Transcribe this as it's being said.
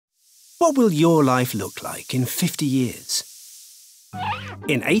What will your life look like in 50 years?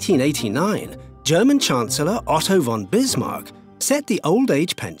 In 1889, German Chancellor Otto von Bismarck set the old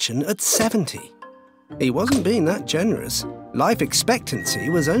age pension at 70. He wasn't being that generous. Life expectancy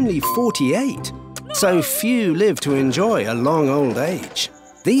was only 48, so few live to enjoy a long old age.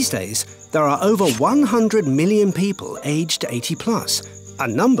 These days, there are over 100 million people aged 80 plus, a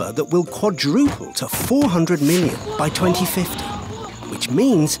number that will quadruple to 400 million by 2050, which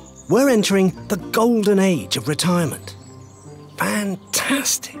means we're entering the golden age of retirement.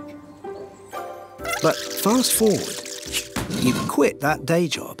 Fantastic! But fast forward, you've quit that day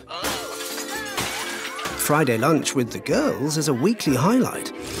job. Friday lunch with the girls is a weekly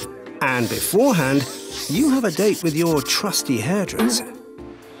highlight. And beforehand, you have a date with your trusty hairdresser.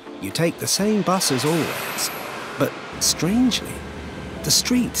 You take the same bus as always, but strangely, the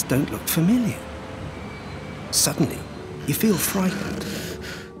streets don't look familiar. Suddenly, you feel frightened.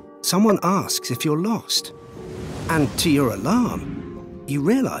 Someone asks if you're lost. And to your alarm, you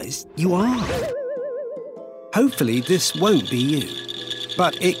realise you are. Hopefully this won't be you,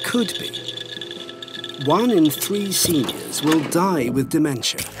 but it could be. 1 in 3 seniors will die with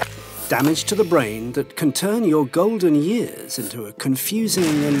dementia, damage to the brain that can turn your golden years into a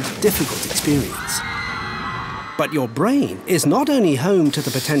confusing and difficult experience. But your brain is not only home to the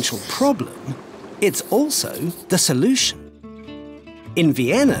potential problem, it's also the solution. In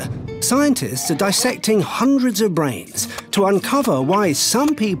Vienna, scientists are dissecting hundreds of brains to uncover why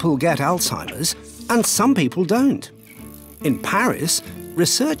some people get Alzheimer's and some people don't. In Paris,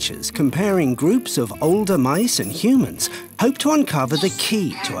 researchers comparing groups of older mice and humans hope to uncover the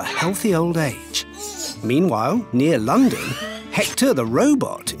key to a healthy old age. Meanwhile, near London, Hector the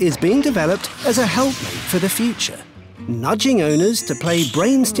robot is being developed as a helpmate for the future, nudging owners to play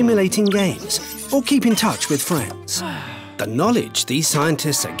brain-stimulating games or keep in touch with friends. The knowledge these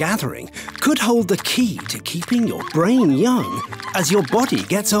scientists are gathering could hold the key to keeping your brain young as your body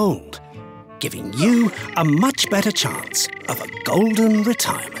gets old, giving you a much better chance of a golden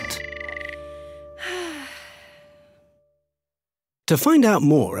retirement. To find out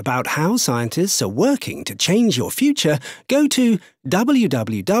more about how scientists are working to change your future, go to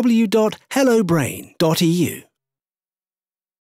www.hellobrain.eu.